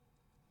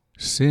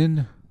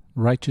Sin,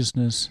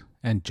 Righteousness,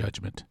 and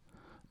Judgment.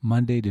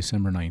 Monday,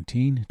 December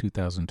 19,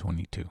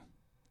 2022.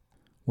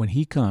 When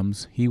he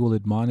comes, he will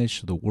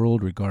admonish the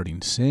world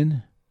regarding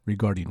sin,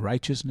 regarding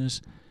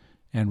righteousness,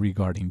 and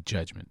regarding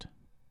judgment.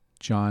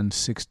 John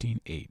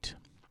 16:8.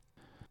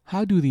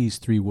 How do these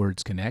three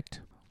words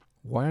connect?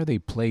 Why are they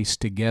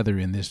placed together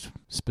in this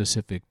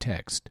specific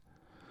text?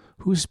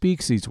 Who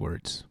speaks these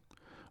words?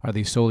 Are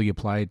they solely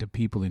applied to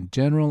people in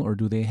general, or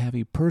do they have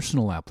a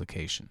personal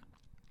application?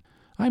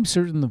 I'm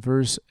certain the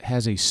verse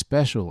has a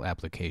special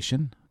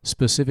application,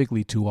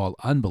 specifically to all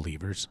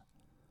unbelievers.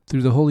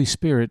 Through the Holy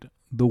Spirit,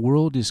 the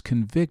world is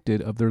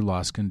convicted of their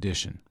lost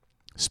condition,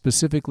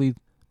 specifically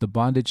the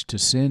bondage to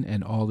sin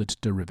and all its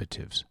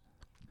derivatives.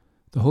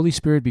 The Holy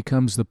Spirit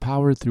becomes the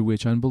power through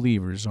which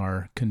unbelievers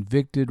are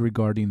convicted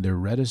regarding their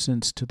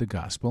reticence to the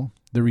gospel,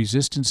 their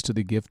resistance to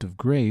the gift of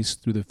grace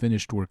through the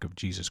finished work of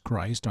Jesus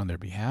Christ on their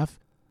behalf,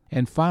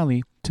 and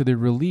finally to their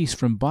release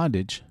from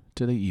bondage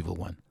to the evil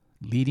one,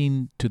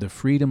 leading to the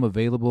freedom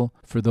available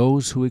for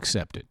those who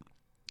accept it.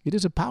 It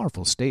is a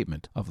powerful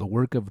statement of the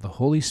work of the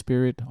Holy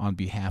Spirit on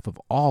behalf of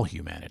all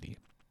humanity.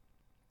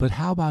 But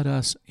how about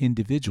us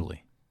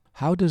individually?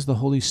 How does the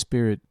Holy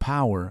Spirit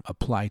power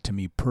apply to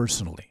me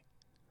personally?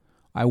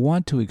 I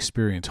want to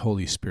experience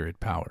Holy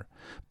Spirit power,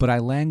 but I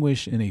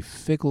languish in a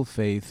fickle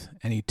faith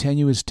and a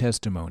tenuous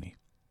testimony.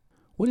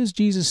 What is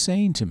Jesus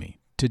saying to me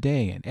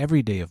today and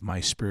every day of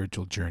my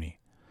spiritual journey?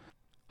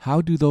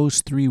 How do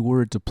those three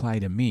words apply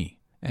to me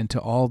and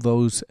to all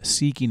those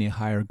seeking a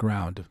higher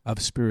ground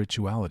of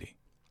spirituality?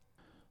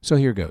 So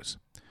here goes.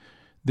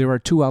 There are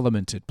two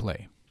elements at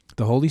play,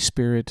 the Holy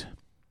Spirit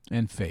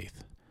and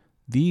faith.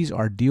 These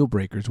are deal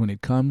breakers when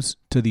it comes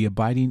to the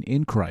abiding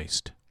in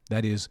Christ,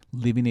 that is,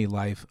 living a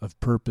life of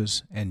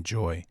purpose and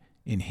joy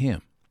in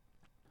Him.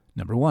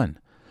 Number one,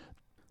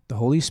 the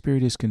Holy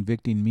Spirit is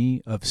convicting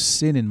me of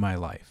sin in my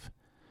life.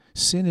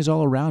 Sin is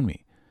all around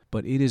me,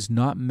 but it is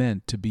not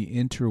meant to be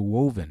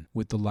interwoven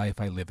with the life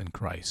I live in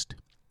Christ.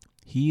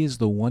 He is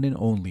the one and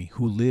only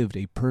who lived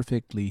a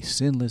perfectly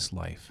sinless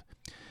life.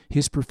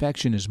 His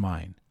perfection is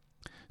mine.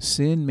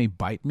 Sin may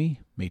bite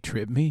me, may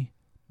trip me,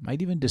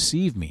 might even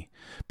deceive me,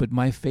 but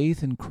my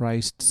faith in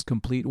Christ's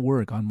complete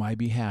work on my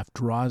behalf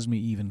draws me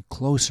even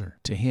closer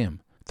to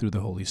Him through the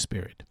Holy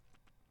Spirit.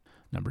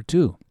 Number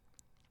two,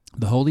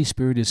 the Holy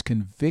Spirit is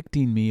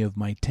convicting me of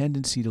my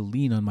tendency to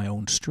lean on my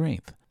own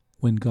strength,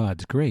 when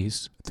God's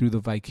grace, through the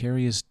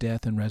vicarious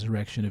death and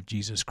resurrection of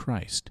Jesus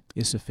Christ,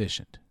 is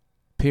sufficient.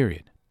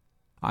 Period.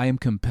 I am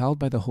compelled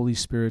by the Holy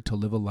Spirit to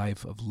live a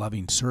life of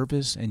loving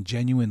service and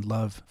genuine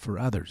love for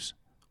others.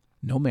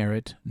 No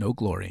merit, no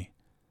glory,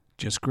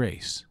 just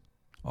grace,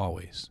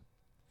 always.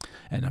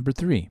 And number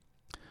three,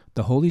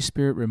 the Holy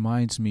Spirit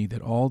reminds me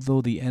that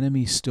although the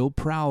enemy still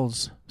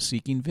prowls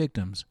seeking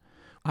victims,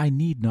 I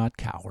need not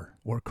cower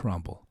or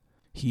crumble.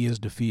 He is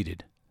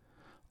defeated.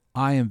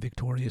 I am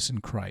victorious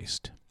in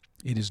Christ.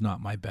 It is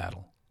not my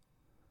battle.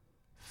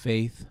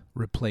 Faith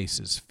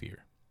replaces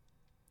fear.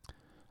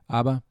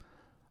 Abba,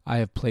 I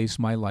have placed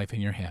my life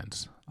in your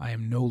hands. I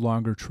am no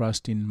longer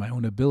trusting in my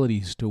own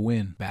abilities to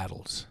win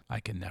battles I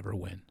can never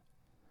win.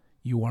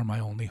 You are my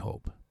only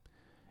hope.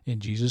 In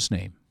Jesus'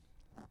 name,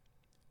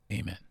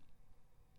 amen.